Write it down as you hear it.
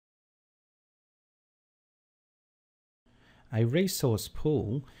A resource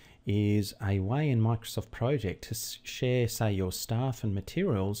pool is a way in Microsoft Project to share, say, your staff and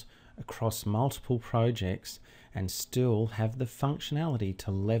materials across multiple projects and still have the functionality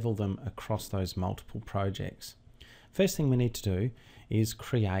to level them across those multiple projects. First thing we need to do is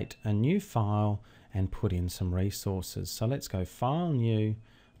create a new file and put in some resources. So let's go File, New,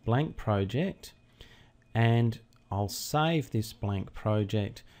 Blank Project, and I'll save this blank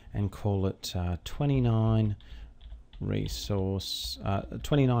project and call it 29 resource,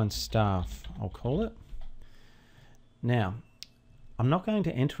 29 staff, I'll call it. Now, I'm not going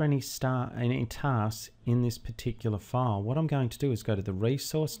to enter any tasks in this particular file. What I'm going to do is go to the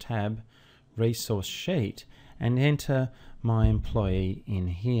Resource tab, Resource Sheet, and enter my employee in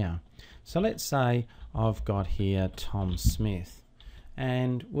here. So let's say I've got here Tom Smith,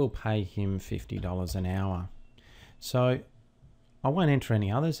 and we'll pay him $50 an hour. So I won't enter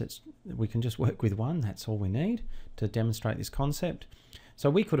any others. We can just work with one. That's all we need to demonstrate this concept. So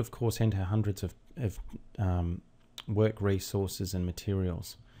we could, of course, enter hundreds of work resources and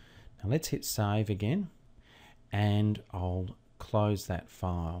materials. Now let's hit save again, and I'll close that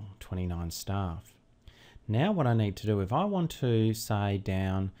file, 29 staff. Now what I need to do, if I want to say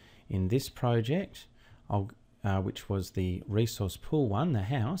down in this project, which was the resource pool one, the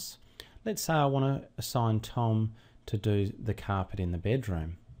house, let's say I want to assign Tom to do the carpet in the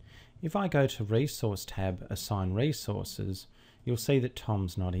bedroom. If I go to Resource tab, Assign Resources, you'll see that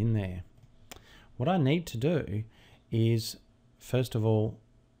Tom's not in there. What I need to do is, first of all,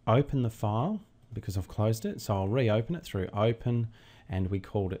 open the file because I've closed it. So I'll reopen it through Open, and we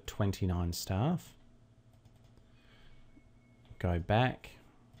called it 29 staff. Go back.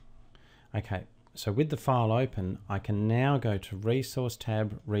 Okay, so with the file open, I can now go to Resource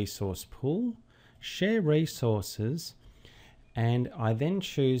tab, Resource Pool, Share Resources, and I then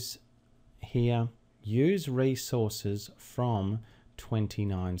choose here, Use Resources from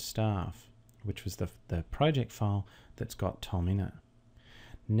 29 staff, which was the project file that's got Tom in it.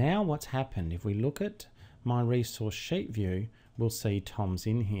 Now what's happened, if we look at my resource sheet view, we'll see Tom's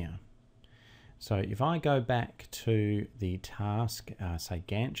in here. So if I go back to the task, say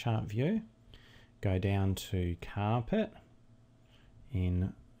Gantt chart view, go down to carpet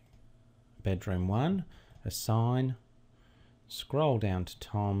in bedroom 1, assign, scroll down to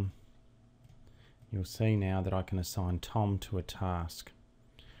Tom, you'll see now that I can assign Tom to a task.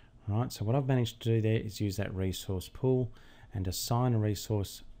 Right, so what I've managed to do there is use that resource pool and assign a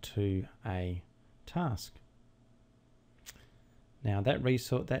resource to a task. Now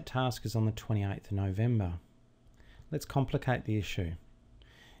that task is on the 28th of November. Let's complicate the issue.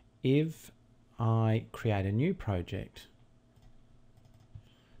 If I create a new project,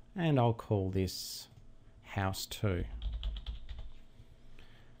 and I'll call this House 2.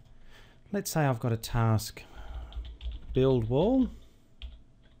 Let's say I've got a task, build wall,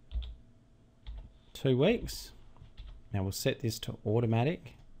 2 weeks. Now we'll set this to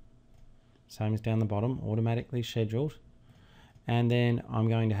automatic, same as down the bottom, automatically scheduled. And then I'm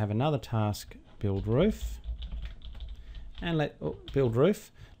going to have another task, build roof, and build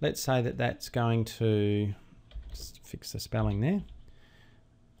roof. Let's say that that's going to, just fix the spelling there.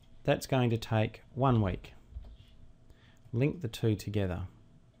 That's going to take 1 week. Link the two together.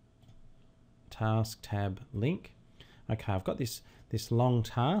 Task tab link. Okay, I've got this long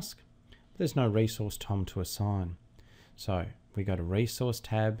task. There's no resource Tom to assign. So we go to Resource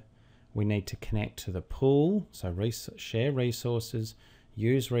tab. We need to connect to the pool. So share resources,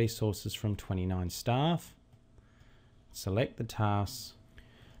 use resources from 29 staff. Select the tasks.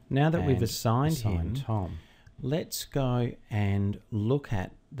 Now that we've assigned him Tom, let's go and look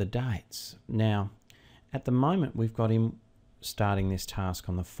at the dates. Now, at the moment, we've got him starting this task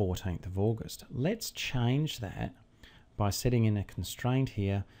on the 14th of August. Let's change that by setting in a constraint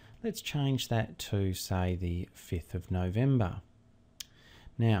here. Let's change that to, say, the 5th of November.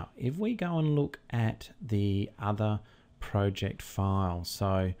 Now, if we go and look at the other project file,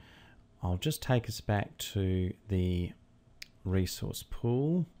 so I'll just take us back to the resource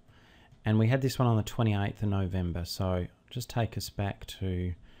pool, and we had this one on the 28th of November, so just take us back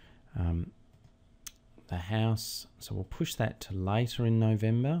to the house. So we'll push that to later in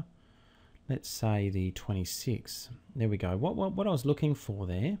November. Let's say the 26th. There we go. What I was looking for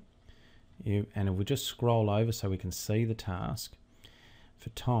there, and if we just scroll over so we can see the task for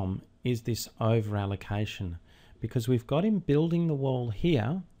Tom, is this over allocation, because we've got him building the wall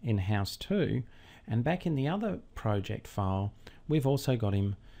here in house 2, and back in the other project file we've also got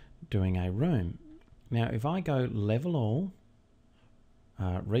him doing a room. Now if I go level all,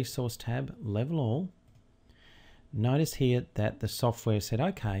 resource tab, level all, notice here that the software said,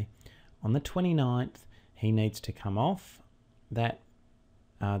 okay, on the 29th he needs to come off that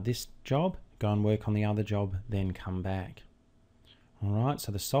this job, go and work on the other job, then come back. All right,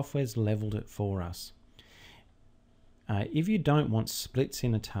 so the software's leveled it for us. If you don't want splits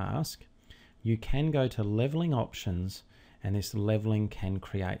in a task, you can go to leveling options, and this leveling can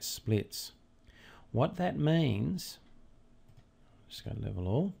create splits. What that means, just go level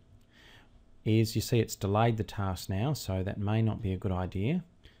all, is you see it's delayed the task now, so that may not be a good idea.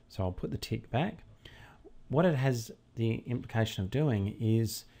 So I'll put the tick back. What it has the implication of doing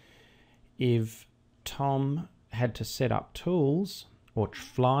is if Tom had to set up tools or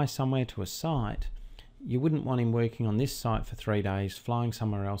fly somewhere to a site, you wouldn't want him working on this site for 3 days, flying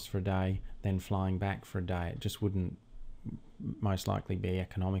somewhere else for a day, then flying back for a day. It just wouldn't most likely be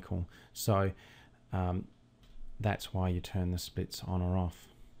economical. So that's why you turn the splits on or off.